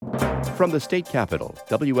From the state capitol,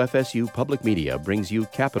 WFSU Public Media brings you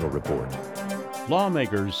Capitol Report.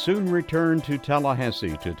 Lawmakers soon return to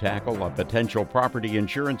Tallahassee to tackle a potential property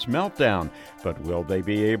insurance meltdown. But will they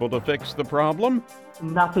be able to fix the problem?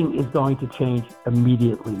 Nothing is going to change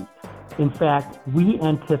immediately. In fact, we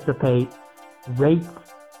anticipate rates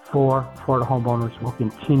for Florida homeowners will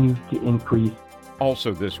continue to increase.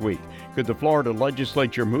 Also this week, could the Florida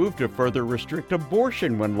legislature move to further restrict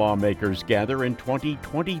abortion when lawmakers gather in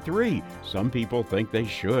 2023? Some people think they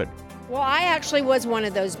should. Well, I actually was one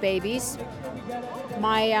of those babies.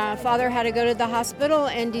 My father had to go to the hospital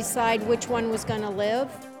and decide which one was going to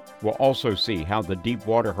live. We'll also see how the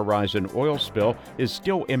Deepwater Horizon oil spill is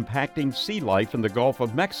still impacting sea life in the Gulf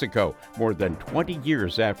of Mexico more than 20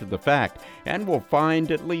 years after the fact. And we'll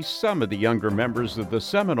find at least some of the younger members of the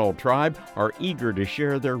Seminole tribe are eager to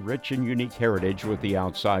share their rich and unique heritage with the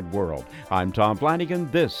outside world. I'm Tom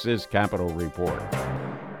Flanagan. This is Capitol Report.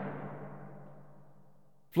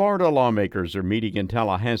 Florida lawmakers are meeting in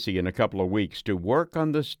Tallahassee in a couple of weeks to work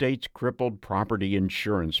on the state's crippled property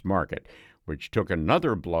insurance market, which took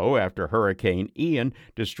another blow after Hurricane Ian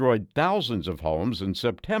destroyed thousands of homes in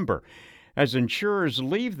September. As insurers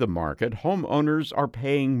leave the market, homeowners are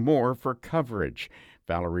paying more for coverage.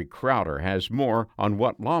 Valerie Crowder has more on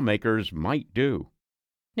what lawmakers might do.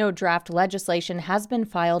 No draft legislation has been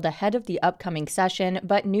filed ahead of the upcoming session,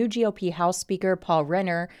 but new GOP House Speaker Paul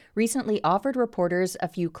Renner recently offered reporters a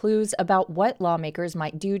few clues about what lawmakers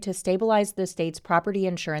might do to stabilize the state's property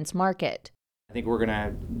insurance market. I think we're going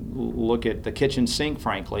to look at the kitchen sink,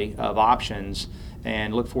 frankly, of options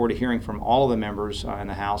and look forward to hearing from all of the members in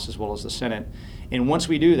the House as well as the Senate. And once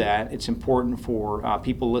we do that, it's important for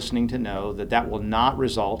people listening to know that that will not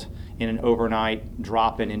result in an overnight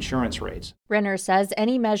drop in insurance rates. Renner says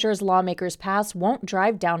any measures lawmakers pass won't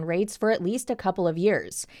drive down rates for at least a couple of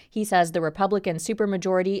years. He says the Republican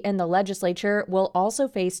supermajority in the legislature will also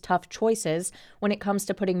face tough choices when it comes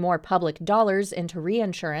to putting more public dollars into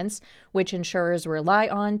reinsurance, which insurers rely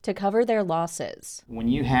on to cover their losses. When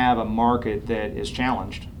you have a market that is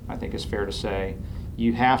challenged, I think it's fair to say,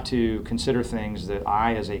 you have to consider things that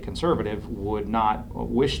I, as a conservative, would not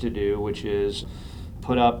wish to do, which is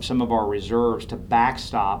put up some of our reserves to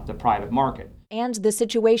backstop the private market. And the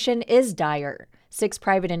situation is dire. 6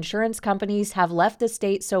 private insurance companies have left the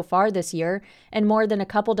state so far this year, and more than a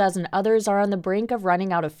couple dozen others are on the brink of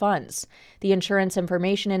running out of funds. The Insurance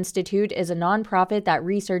Information Institute is a nonprofit that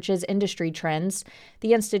researches industry trends.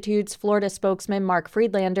 The institute's Florida spokesman Mark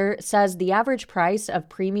Friedlander says the average price of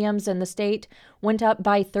premiums in the state went up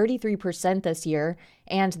by 33% this year,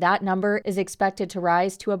 and that number is expected to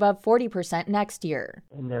rise to above 40% next year.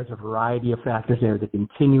 And there's a variety of factors there, the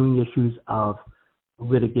continuing issues of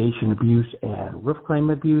litigation abuse and roof claim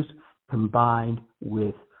abuse, combined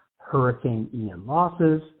with Hurricane Ian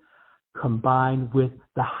losses, combined with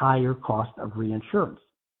the higher cost of reinsurance.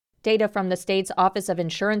 Data from the state's Office of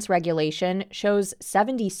Insurance Regulation shows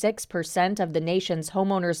 76% of the nation's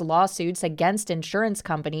homeowners' lawsuits against insurance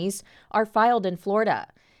companies are filed in Florida.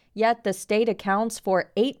 Yet the state accounts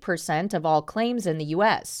for 8% of all claims in the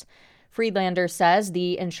U.S. Friedlander says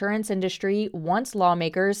the insurance industry wants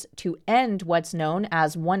lawmakers to end what's known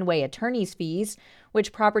as one-way attorney's fees,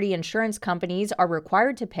 which property insurance companies are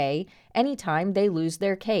required to pay anytime they lose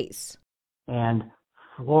their case. And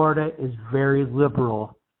Florida is very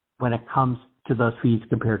liberal when it comes to those fees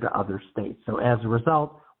compared to other states. So as a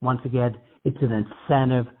result, once again, it's an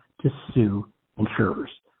incentive to sue insurers,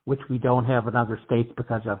 which we don't have in other states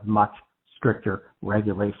because of much stricter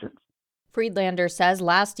regulations. Friedlander says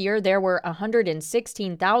last year there were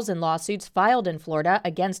 116,000 lawsuits filed in Florida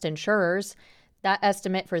against insurers. That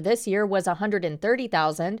estimate for this year was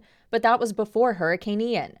 130,000, but that was before Hurricane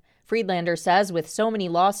Ian. Friedlander says with so many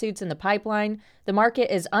lawsuits in the pipeline, the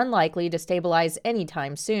market is unlikely to stabilize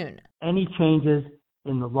anytime soon. Any changes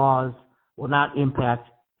in the laws will not impact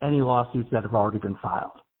any lawsuits that have already been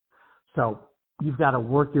filed. So you've got to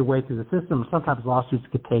work your way through the system. Sometimes lawsuits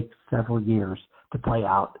could take several years to play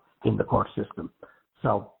out in the court system.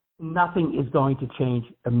 So nothing is going to change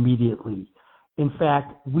immediately. In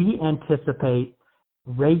fact, we anticipate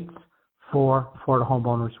rates for Florida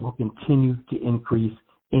homeowners will continue to increase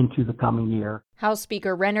into the coming year. House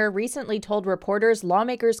Speaker Renner recently told reporters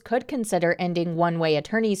lawmakers could consider ending one-way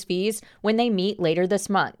attorney's fees when they meet later this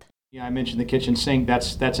month. Yeah, I mentioned the kitchen sink.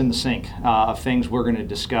 That's in the sink of things we're going to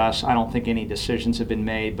discuss. I don't think any decisions have been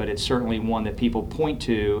made, but it's certainly one that people point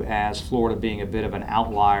to as Florida being a bit of an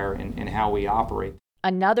outlier in how we operate.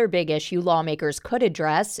 Another big issue lawmakers could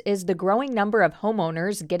address is the growing number of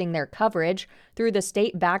homeowners getting their coverage through the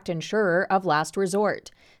state-backed insurer of last resort.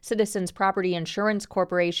 Citizens Property Insurance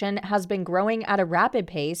Corporation has been growing at a rapid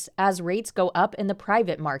pace as rates go up in the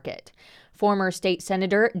private market. Former state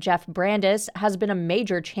senator Jeff Brandes has been a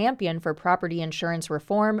major champion for property insurance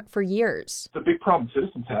reform for years. The big problem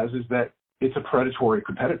Citizens has is that it's a predatory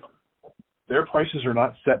competitor. Their prices are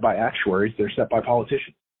not set by actuaries, they're set by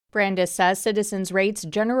politicians. Brandes says Citizens rates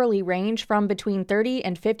generally range from between 30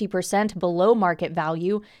 and 50% below market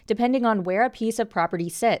value, depending on where a piece of property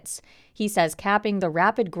sits. He says capping the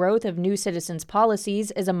rapid growth of new Citizens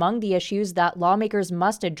policies is among the issues that lawmakers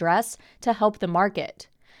must address to help the market.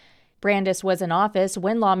 Brandes was in office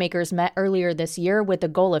when lawmakers met earlier this year with the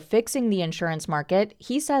goal of fixing the insurance market.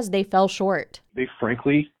 He says they fell short. They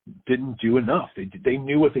frankly didn't do enough. They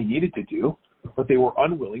knew what they needed to do, but they were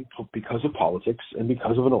unwilling because of politics and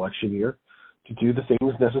because of an election year to do the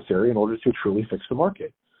things necessary in order to truly fix the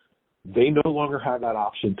market. They no longer have that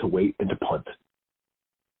option to wait and to punt.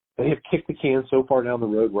 They have kicked the can so far down the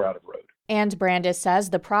road, we're out of road. And Brandes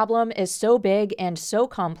says the problem is so big and so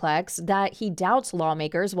complex that he doubts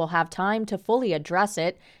lawmakers will have time to fully address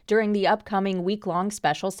it during the upcoming week-long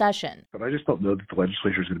special session. But I just don't know that the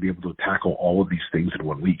legislature is going to be able to tackle all of these things in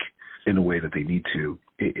 1 week in a way that they need to.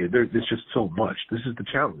 There's just so much. This is the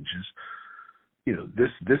challenge.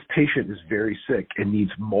 This patient is very sick and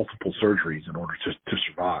needs multiple surgeries in order to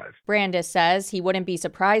survive. Brandes says he wouldn't be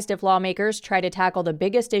surprised if lawmakers try to tackle the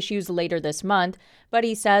biggest issues later this month, but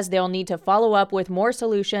he says they'll need to follow up with more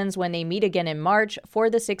solutions when they meet again in March for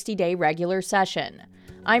the 60-day regular session.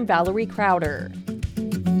 I'm Valerie Crowder.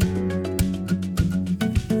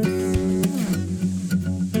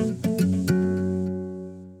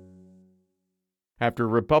 After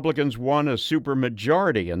Republicans won a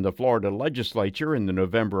supermajority in the Florida legislature in the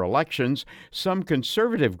November elections, some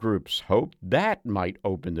conservative groups hope that might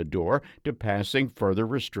open the door to passing further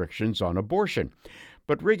restrictions on abortion.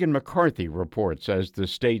 But Regan McCarthy reports as the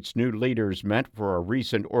state's new leaders met for a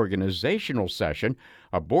recent organizational session,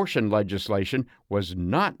 abortion legislation was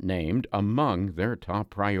not named among their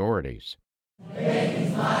top priorities.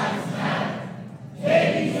 Babies' lives matter.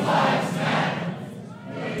 Babies' lives matter.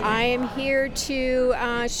 I am here to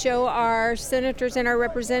show our senators and our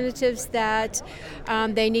representatives that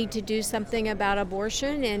they need to do something about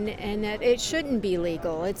abortion and that it shouldn't be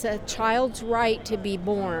legal. It's a child's right to be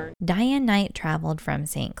born. Diane Knight traveled from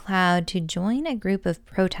St. Cloud to join a group of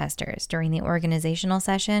protesters during the organizational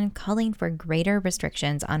session calling for greater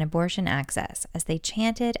restrictions on abortion access as they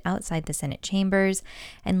chanted outside the Senate chambers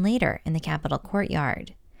and later in the Capitol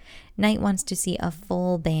courtyard. Knight wants to see a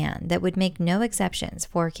full ban that would make no exceptions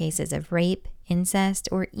for cases of rape, incest,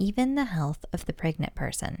 or even the health of the pregnant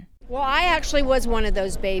person. Well, I actually was one of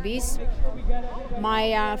those babies.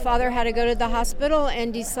 My father had to go to the hospital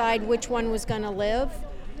and decide which one was going to live,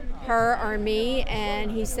 her or me, and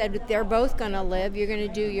he said, they're both going to live, you're going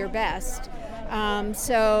to do your best.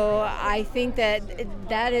 So I think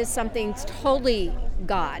that is something totally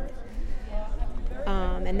God,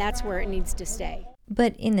 and that's where it needs to stay.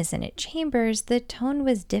 But in the Senate chambers, the tone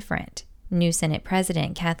was different. New Senate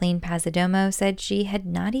President Kathleen Passidomo said she had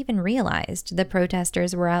not even realized the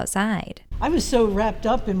protesters were outside. I was so wrapped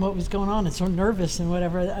up in what was going on and so nervous and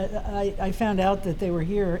whatever, I found out that they were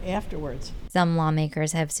here afterwards. Some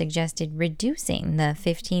lawmakers have suggested reducing the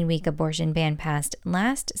 15-week abortion ban passed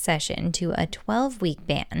last session to a 12-week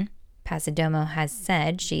ban. Passidomo has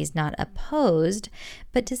said she's not opposed,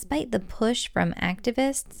 but despite the push from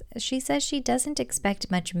activists, she says she doesn't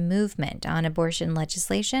expect much movement on abortion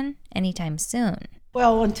legislation anytime soon.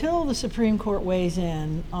 Well, until the Supreme Court weighs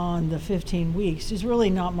in on the 15 weeks, there's really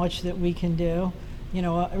not much that we can do. You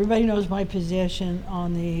know, everybody knows my position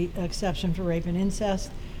on the exception for rape and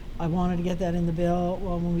incest. I wanted to get that in the bill.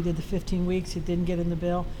 Well, when we did the 15 weeks, it didn't get in the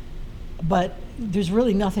bill. But there's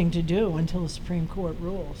really nothing to do until the Supreme Court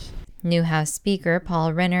rules. New House Speaker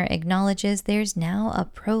Paul Renner acknowledges there's now a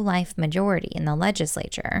pro-life majority in the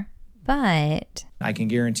legislature, but I can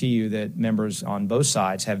guarantee you that members on both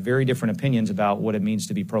sides have very different opinions about what it means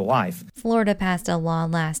to be pro-life. Florida passed a law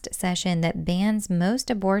last session that bans most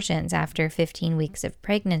abortions after 15 weeks of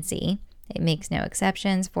pregnancy. It makes no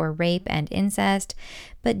exceptions for rape and incest,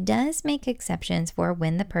 but does make exceptions for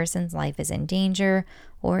when the person's life is in danger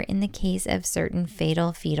or in the case of certain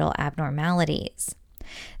fatal fetal abnormalities.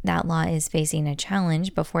 That law is facing a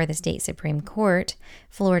challenge before the state Supreme Court.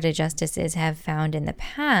 Florida justices have found in the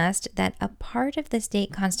past that a part of the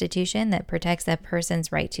state constitution that protects a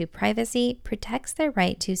person's right to privacy protects their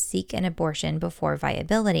right to seek an abortion before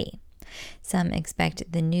viability. Some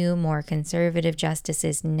expect the new, more conservative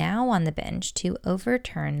justices now on the bench to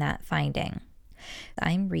overturn that finding.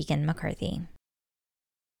 I'm Regan McCarthy.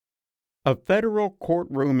 A federal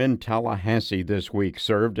courtroom in Tallahassee this week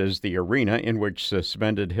served as the arena in which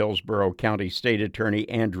suspended Hillsborough County State Attorney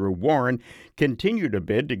Andrew Warren continued to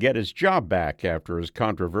bid to get his job back after his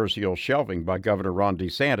controversial shelving by Governor Ron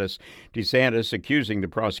DeSantis. DeSantis accusing the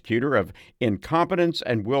prosecutor of incompetence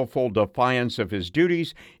and willful defiance of his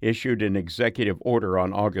duties, issued an executive order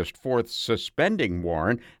on August 4th suspending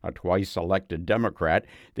Warren, a twice-elected Democrat.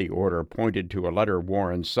 The order pointed to a letter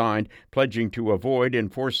Warren signed pledging to avoid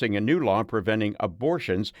enforcing a new law preventing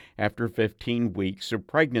abortions after 15 weeks of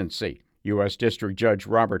pregnancy. U.S. District Judge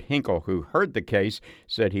Robert Hinkle, who heard the case,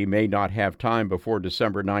 said he may not have time before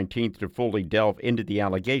December 19th to fully delve into the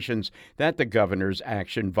allegations that the governor's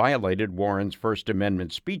action violated Warren's First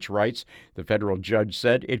Amendment speech rights. The federal judge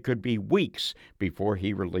said it could be weeks before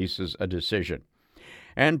he releases a decision.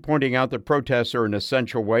 And pointing out that protests are an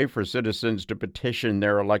essential way for citizens to petition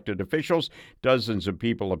their elected officials, dozens of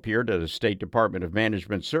people appeared at a State Department of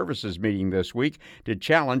Management Services meeting this week to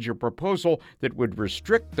challenge a proposal that would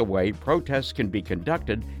restrict the way protests can be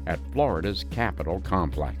conducted at Florida's Capitol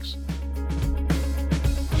complex.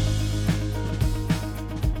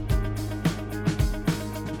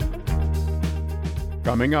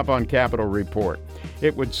 Coming up on Capitol Report,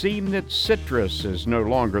 it would seem that citrus is no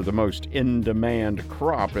longer the most in-demand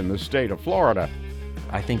crop in the state of Florida.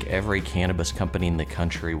 I think every cannabis company in the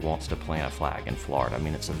country wants to plant a flag in Florida. I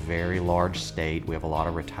mean, it's a very large state. We have a lot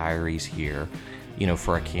of retirees here. You know,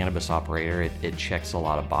 for a cannabis operator, it checks a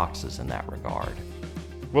lot of boxes in that regard.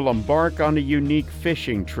 We'll embark on a unique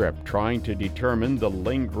fishing trip trying to determine the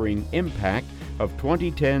lingering impact of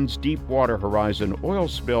 2010's Deepwater Horizon oil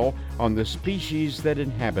spill on the species that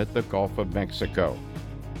inhabit the Gulf of Mexico.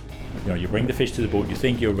 You know, you bring the fish to the boat, you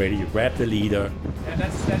think you're ready, you grab the leader. Yeah,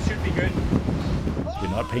 that should be good. You're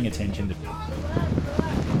not paying attention. The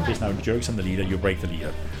fish now jerks on the leader, you break the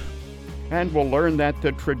leader. And we'll learn that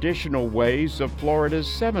the traditional ways of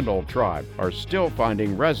Florida's Seminole tribe are still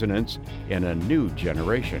finding resonance in a new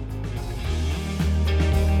generation.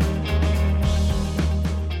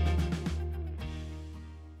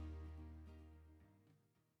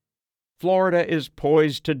 Florida is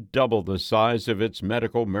poised to double the size of its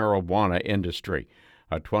medical marijuana industry.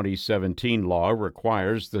 A 2017 law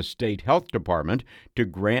requires the state health department to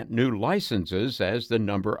grant new licenses as the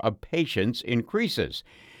number of patients increases.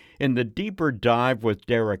 In the Deeper Dive with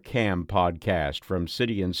Derek Cam podcast from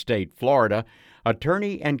City and State, Florida,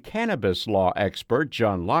 attorney and cannabis law expert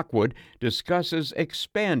John Lockwood discusses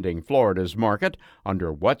expanding Florida's market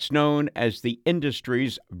under what's known as the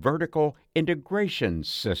industry's vertical integration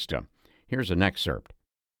system. Here's an excerpt.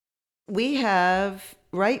 We have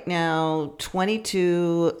right now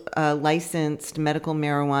 22 licensed medical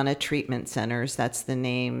marijuana treatment centers. That's the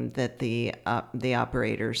name that the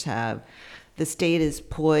operators have. The state is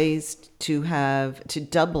poised to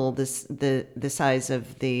double the size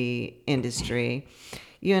of the industry.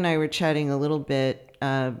 You and I were chatting a little bit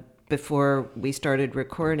before we started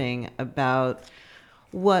recording about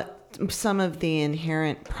what some of the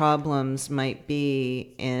inherent problems might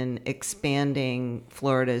be in expanding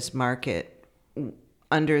Florida's market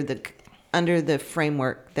under the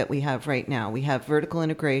framework that we have right now. We have vertical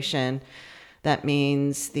integration. That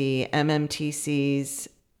means the MMTCs.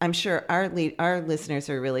 I'm sure our listeners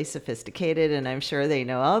are really sophisticated, and I'm sure they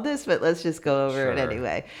know all this, but let's just go over it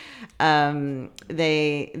anyway.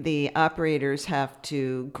 The operators have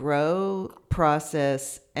to grow,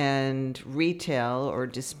 process, and retail or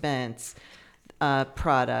dispense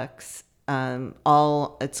products.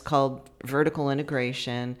 It's called vertical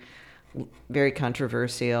integration. Very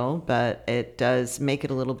controversial, but it does make it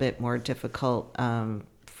a little bit more difficult.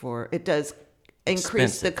 It does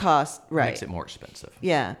increase the cost, right? Makes it more expensive.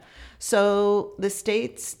 Yeah. So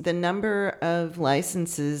the number of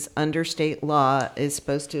licenses under state law is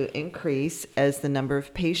supposed to increase as the number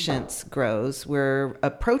of patients grows. We're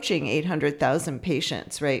approaching 800,000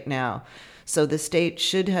 patients right now. So the state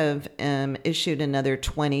should have issued another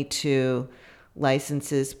 22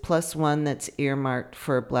 licenses plus one that's earmarked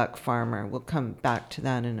for a black farmer. We'll come back to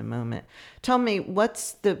that in a moment. Tell me,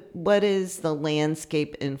 what is the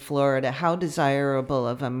landscape in Florida? How desirable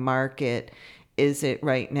of a market is it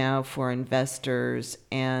right now for investors,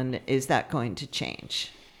 and is that going to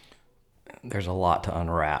change? There's a lot to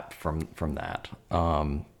unwrap from that.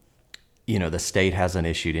 The state hasn't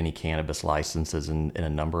issued any cannabis licenses in a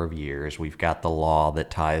number of years. We've got the law that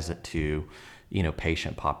ties it to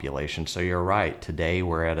patient population. So you're right. Today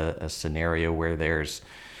we're at a scenario where there's,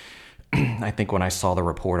 I think when I saw the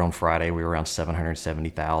report on Friday, we were around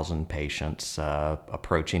 770,000 patients,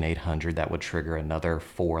 approaching 800. That would trigger another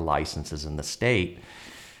 4 licenses in the state.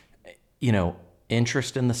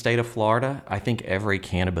 interest in the state of Florida, I think every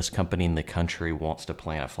cannabis company in the country wants to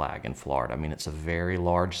plant a flag in Florida. I mean, it's a very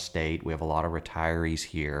large state. We have a lot of retirees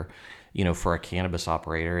here. You know, for a cannabis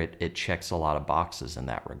operator, it checks a lot of boxes in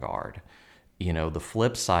that regard. You know, the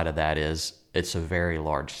flip side of that is it's a very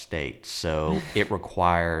large state. So it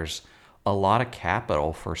requires a lot of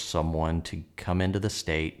capital for someone to come into the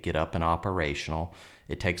state, get up and operational.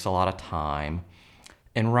 It takes a lot of time.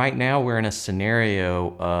 And right now we're in a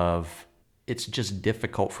scenario of it's just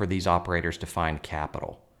difficult for these operators to find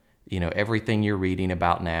capital. You know, everything you're reading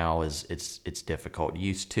about now is it's difficult.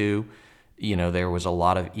 Used to, you know, there was a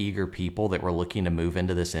lot of eager people that were looking to move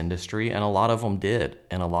into this industry, and a lot of them did,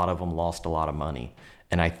 and a lot of them lost a lot of money.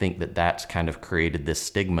 And I think that that's kind of created this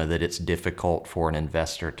stigma that it's difficult for an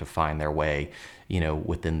investor to find their way, you know,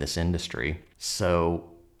 within this industry. So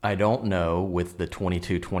I don't know with the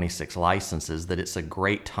 22, 26 licenses that it's a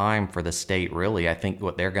great time for the state, really. I think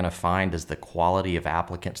what they're going to find is the quality of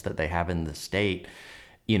applicants that they have in the state.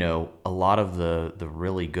 You know, a lot of the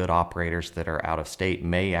really good operators that are out of state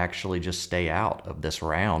may actually just stay out of this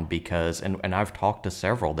round because, and I've talked to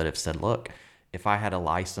several that have said, look, if I had a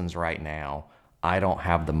license right now, I don't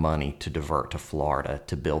have the money to divert to Florida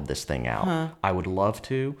to build this thing out. I would love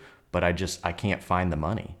to, but I can't find the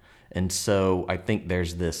money. And so I think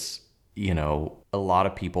there's this, you know, a lot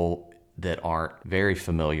of people that aren't very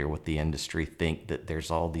familiar with the industry think that there's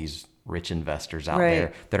all these rich investors out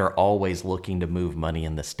there that are always looking to move money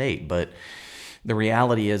in the state. But the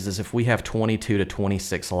reality is if we have 22 to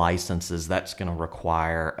 26 licenses, that's going to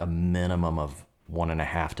require a minimum of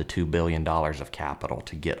 $1.5 to $2 billion of capital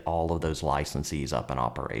to get all of those licensees up and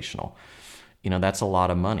operational. You know, that's a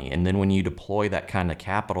lot of money. And then when you deploy that kind of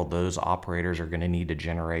capital, those operators are going to need to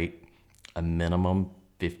generate a minimum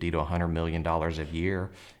 $50 to $100 million a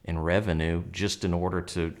year in revenue just in order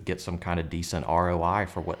to get some kind of decent ROI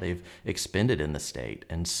for what they've expended in the state.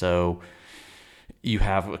 And so you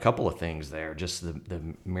have a couple of things there, just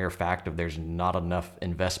the mere fact of there's not enough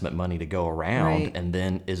investment money to go around. And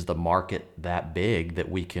then is the market that big that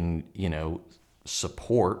we can, you know,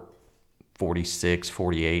 support 46,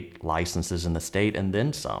 48 licenses in the state and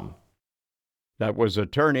then some. That was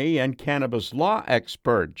attorney and cannabis law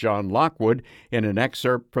expert John Lockwood in an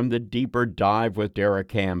excerpt from the Deeper Dive with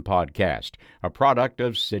Derek Ham podcast, a product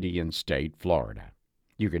of City and State, Florida.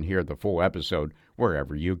 You can hear the full episode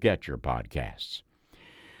wherever you get your podcasts.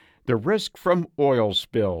 The risk from oil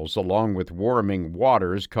spills, along with warming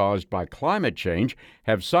waters caused by climate change,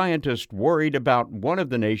 have scientists worried about one of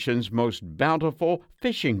the nation's most bountiful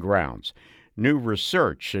fishing grounds. New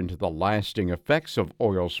research into the lasting effects of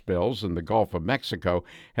oil spills in the Gulf of Mexico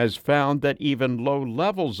has found that even low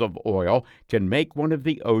levels of oil can make one of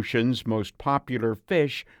the ocean's most popular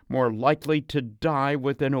fish more likely to die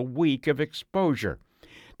within a week of exposure.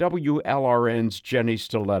 WLRN's Jenny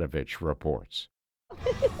Staletovich reports.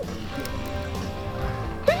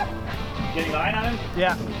 Getting line on him?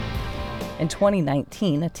 Yeah. In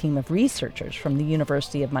 2019, a team of researchers from the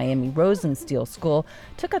University of Miami Rosenstiel School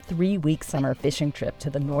took a 3-week summer fishing trip to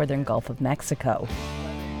the northern Gulf of Mexico,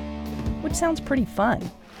 which sounds pretty fun.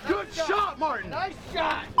 Good shot, Martin! Nice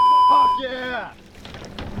shot! Fuck yeah!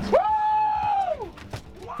 Woo!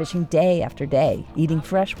 Fishing day after day, eating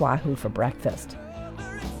fresh wahoo for breakfast.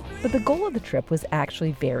 But the goal of the trip was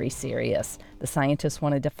actually very serious. The scientists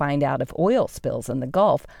wanted to find out if oil spills in the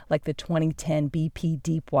Gulf, like the 2010 BP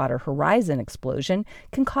Deepwater Horizon explosion,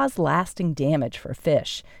 can cause lasting damage for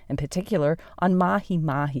fish, in particular on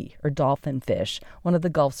mahi-mahi, or dolphin fish, one of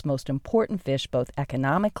the Gulf's most important fish both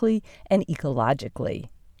economically and ecologically.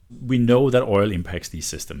 We know that oil impacts these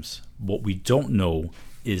systems. What we don't know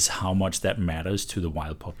is how much that matters to the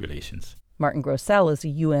wild populations. Martin Grossell is a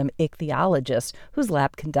UM ichthyologist whose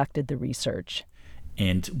lab conducted the research.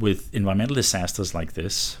 And with environmental disasters like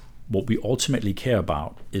this, what we ultimately care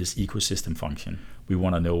about is ecosystem function. We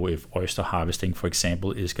want to know if oyster harvesting, for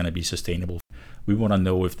example, is going to be sustainable. We want to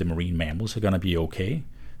know if the marine mammals are going to be okay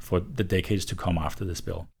for the decades to come after the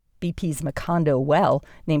spill. BP's Macondo well,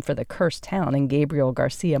 named for the cursed town in Gabriel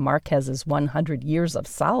Garcia Marquez's 100 Years of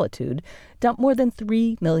Solitude, dumped more than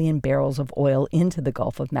 3 million barrels of oil into the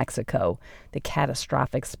Gulf of Mexico. The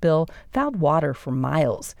catastrophic spill fouled water for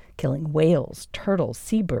miles, killing whales, turtles,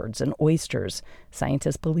 seabirds, and oysters.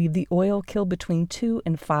 Scientists believe the oil killed between 2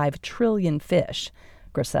 and 5 trillion fish.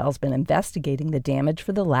 Grossell's been investigating the damage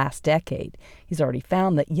for the last decade. He's already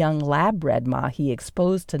found that young lab-bred mahi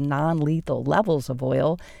exposed to non-lethal levels of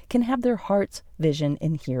oil can have their hearts, vision,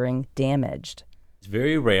 and hearing damaged. It's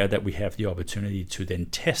very rare that we have the opportunity to then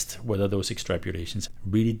test whether those extrapolations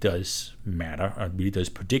really does matter or really does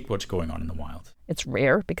predict what's going on in the wild. It's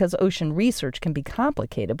rare because ocean research can be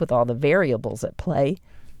complicated with all the variables at play.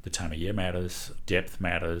 The time of year matters, depth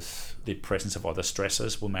matters, the presence of other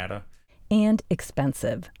stressors will matter. And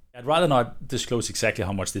expensive. I'd rather not disclose exactly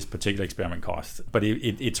how much this particular experiment costs, but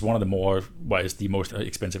it's one of the it's the most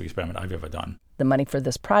expensive experiment I've ever done. The money for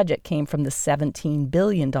this project came from the $17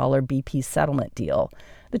 billion BP settlement deal.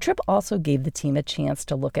 The trip also gave the team a chance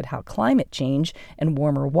to look at how climate change and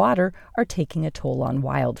warmer water are taking a toll on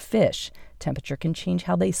wild fish. Temperature can change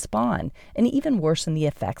how they spawn and even worsen the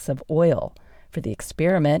effects of oil. For the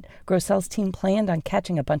experiment, Grossel's team planned on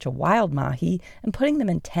catching a bunch of wild mahi and putting them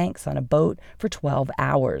in tanks on a boat for 12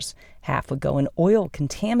 hours. Half would go in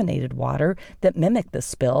oil-contaminated water that mimicked the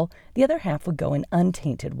spill. The other half would go in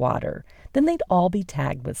untainted water. Then they'd all be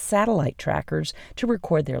tagged with satellite trackers to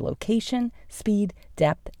record their location, speed,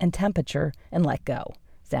 depth, and temperature, and let go.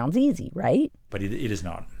 Sounds easy, right? But it is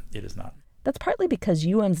not. It is not. That's partly because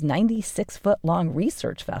UM's 96-foot-long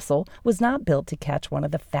research vessel was not built to catch one of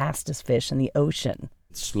the fastest fish in the ocean.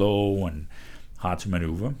 It's slow and hard to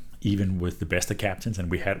maneuver, even with the best of captains, and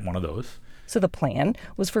we had one of those. So the plan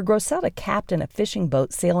was for Grossel to captain a fishing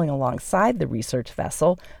boat sailing alongside the research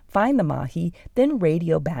vessel, find the mahi, then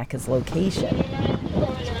radio back his location.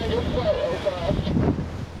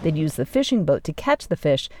 They'd use the fishing boat to catch the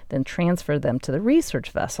fish, then transfer them to the research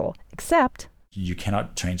vessel, except you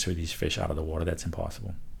cannot transfer these fish out of the water. That's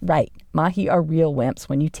impossible. Right. Mahi are real wimps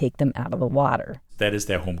when you take them out of the water. That is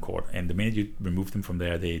their home court. And the minute you remove them from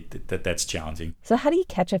there, that's challenging. So how do you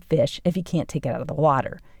catch a fish if you can't take it out of the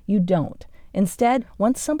water? You don't. Instead,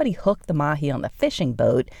 once somebody hooked the mahi on the fishing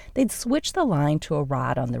boat, they'd switch the line to a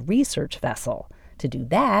rod on the research vessel. To do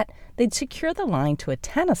that, they'd secure the line to a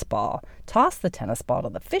tennis ball, toss the tennis ball to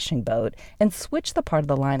the fishing boat, and switch the part of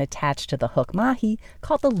the line attached to the hook mahi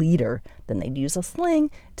called the leader. Then they'd use a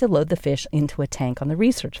sling to load the fish into a tank on the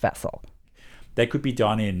research vessel. That could be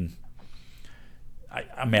done in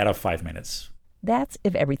a matter of 5 minutes. That's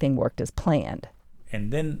if everything worked as planned.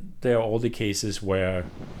 And then there are all the cases where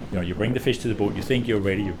you bring the fish to the boat, you think you're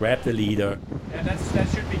ready, you grab the leader. Yeah, that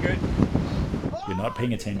should be good. You're not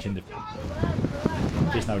paying attention.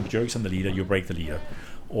 The fish now jerks on the leader, you break the leader.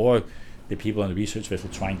 Or the people on the research vessel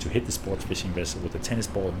trying to hit the sports fishing vessel with the tennis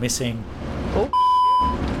ball missing.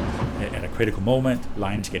 At a critical moment,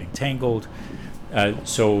 lines getting tangled.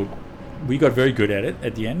 So we got very good at it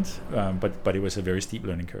at the end, but it was a very steep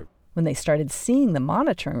learning curve. When they started seeing the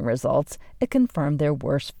monitoring results, it confirmed their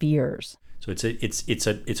worst fears. So it's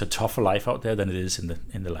a tougher life out there than it is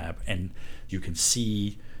in the lab, and you can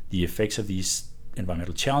see the effects of these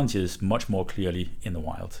environmental challenges much more clearly in the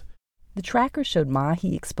wild. The trackers showed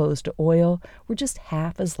mahi exposed to oil were just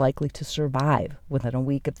half as likely to survive within a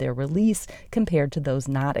week of their release compared to those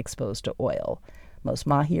not exposed to oil. Most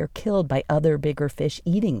mahi are killed by other bigger fish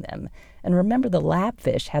eating them. And remember, the lab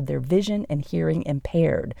fish have their vision and hearing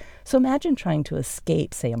impaired. So imagine trying to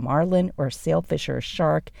escape, say, a marlin or a sailfish or a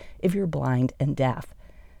shark if you're blind and deaf.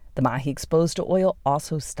 The mahi exposed to oil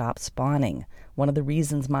also stop spawning. One of the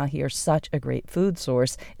reasons mahi are such a great food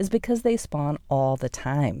source is because they spawn all the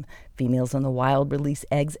time. Females in the wild release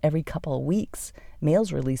eggs every couple of weeks.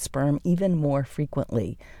 Males release sperm even more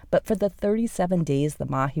frequently. But for the 37 days the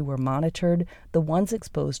mahi were monitored, the ones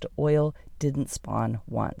exposed to oil didn't spawn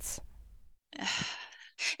once.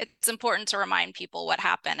 It's important to remind people what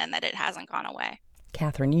happened and that it hasn't gone away.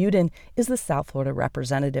 Catherine Uden is the South Florida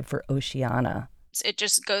representative for Oceana. It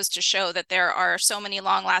just goes to show that there are so many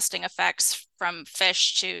long-lasting effects from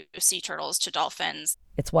fish to sea turtles to dolphins.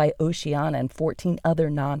 It's why Oceana and 14 other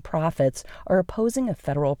nonprofits are opposing a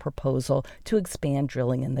federal proposal to expand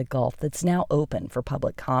drilling in the Gulf that's now open for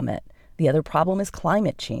public comment. The other problem is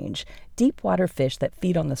climate change. Deep water fish that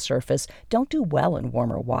feed on the surface don't do well in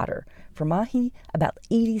warmer water. For mahi, about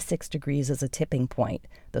 86 degrees is a tipping point.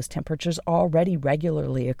 Those temperatures already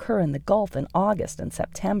regularly occur in the Gulf in August and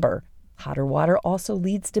September. Hotter water also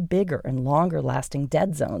leads to bigger and longer-lasting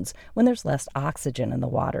dead zones when there's less oxygen in the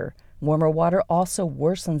water. Warmer water also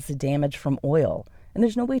worsens the damage from oil, and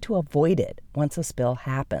there's no way to avoid it once a spill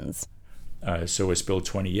happens. So a spill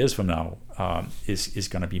 20 years from now is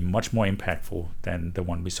going to be much more impactful than the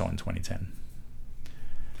one we saw in 2010.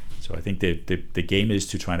 So I think the game is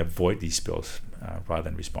to try and avoid these spills rather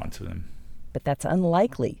than respond to them. But that's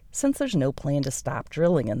unlikely, since there's no plan to stop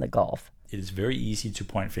drilling in the Gulf. It is very easy to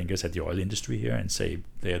point fingers at the oil industry here and say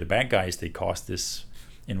they're the bad guys, they caused this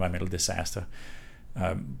environmental disaster.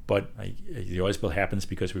 But the oil spill happens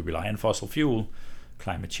because we rely on fossil fuel.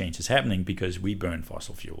 Climate change is happening because we burn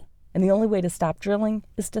fossil fuel. And the only way to stop drilling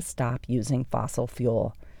is to stop using fossil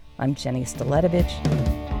fuel. I'm Jenny Staletovich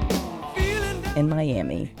in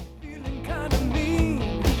Miami.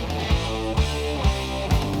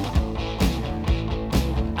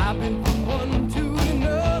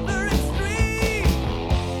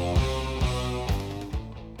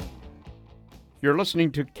 You're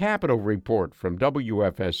listening to Capitol Report from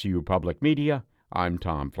WFSU Public Media. I'm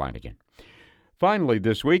Tom Flanagan. Finally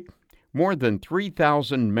this week, more than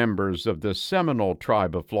 3,000 members of the Seminole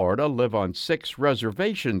Tribe of Florida live on 6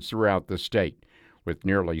 reservations throughout the state, with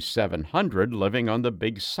nearly 700 living on the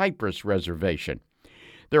Big Cypress Reservation.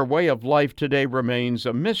 Their way of life today remains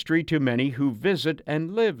a mystery to many who visit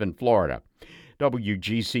and live in Florida.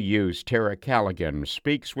 WGCU's Tara Callaghan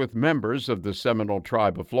speaks with members of the Seminole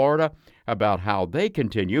Tribe of Florida about how they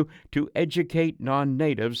continue to educate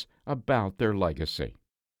non-natives about their legacy.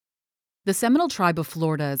 The Seminole Tribe of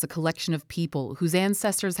Florida is a collection of people whose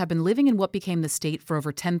ancestors have been living in what became the state for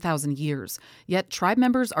over 10,000 years, yet tribe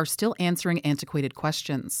members are still answering antiquated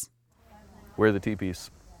questions. Where are the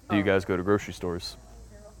teepees? Do you guys go to grocery stores?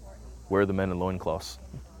 Where are the men in loincloths?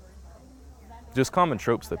 Just common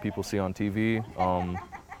tropes that people see on TV.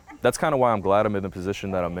 That's kind of why I'm glad I'm in the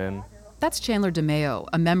position that I'm in. That's Chandler DeMeo,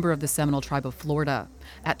 a member of the Seminole Tribe of Florida.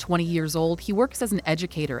 At 20 years old, he works as an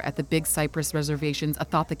educator at the Big Cypress Reservation's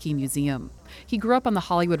Athothaki Museum. He grew up on the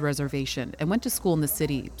Hollywood Reservation and went to school in the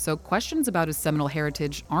city, so questions about his Seminole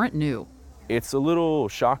heritage aren't new. It's a little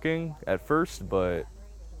shocking at first, but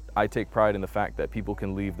I take pride in the fact that people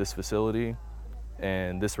can leave this facility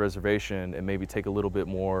and this reservation and maybe take a little bit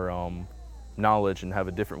more knowledge and have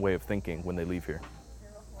a different way of thinking when they leave here.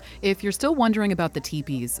 If you're still wondering about the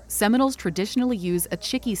teepees, Seminoles traditionally use a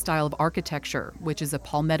chickee style of architecture, which is a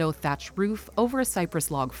palmetto thatched roof over a cypress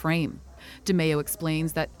log frame. DeMeo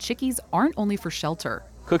explains that chickees aren't only for shelter.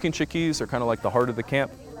 Cooking chickees are kind of like the heart of the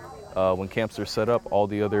camp. When camps are set up, all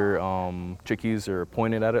the other chickees are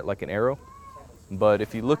pointed at it like an arrow. But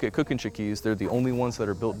if you look at cooking chickees, they're the only ones that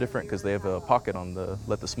are built different because they have a pocket on the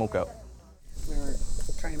let the smoke out. We're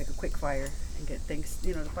trying to make a quick fire and get things,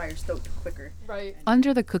 the fire stoked quicker. Right.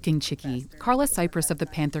 Under the cooking chickee, Carla Cypress of the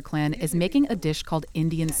Panther Clan is making a dish called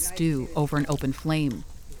Indian stew over an open flame.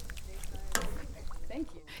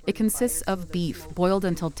 It consists of beef boiled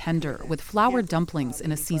until tender with flour dumplings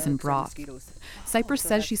in a seasoned broth. Cypress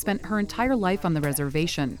says she spent her entire life on the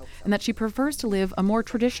reservation and that she prefers to live a more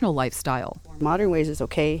traditional lifestyle. Modern ways is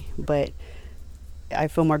okay, but I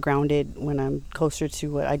feel more grounded when I'm closer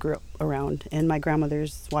to what I grew up around. And my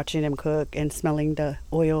grandmother's watching them cook and smelling the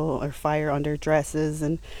oil or fire on their dresses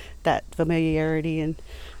and that familiarity. And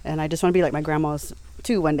I just want to be like my grandma's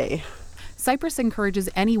too one day. Cypress encourages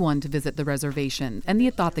anyone to visit the reservation and the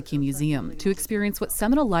Athothaki Museum to experience what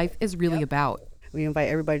Seminole life is really about. We invite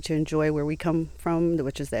everybody to enjoy where we come from,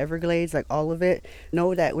 which is the Everglades, like all of it.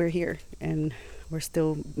 Know that we're here and we're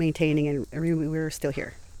still maintaining and we're still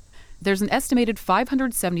here. There's an estimated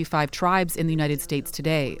 575 tribes in the United States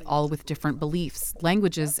today, all with different beliefs,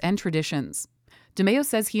 languages, and traditions. DeMeo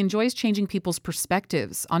says he enjoys changing people's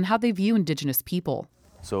perspectives on how they view Indigenous people.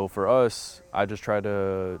 So for us, I just try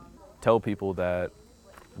to tell people that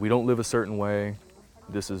we don't live a certain way.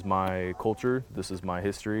 This is my culture, this is my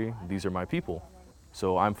history, these are my people.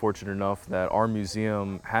 So I'm fortunate enough that our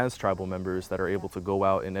museum has tribal members that are able to go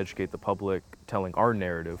out and educate the public, telling our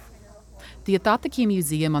narrative. The Athothaki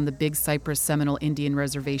Museum on the Big Cypress Seminole Indian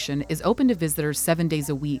Reservation is open to visitors 7 days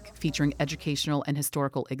a week, featuring educational and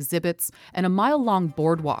historical exhibits and a mile-long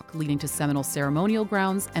boardwalk leading to Seminole ceremonial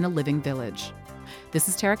grounds and a living village. This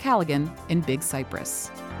is Tara Callaghan in Big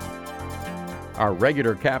Cypress. Our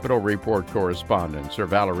regular Capitol Report correspondents are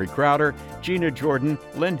Valerie Crowder, Gina Jordan,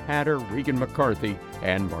 Lynn Hatter, Regan McCarthy,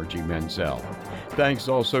 and Margie Menzel. Thanks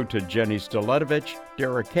also to Jenny Staletovich,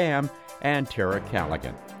 Derek Ham, and Tara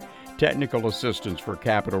Callaghan. Technical assistance for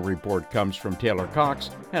Capitol Report comes from Taylor Cox,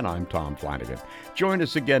 and I'm Tom Flanagan. Join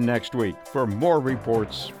us again next week for more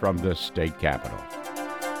reports from the state capitol.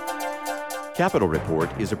 Capitol Report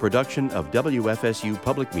is a production of WFSU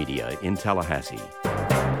Public Media in Tallahassee.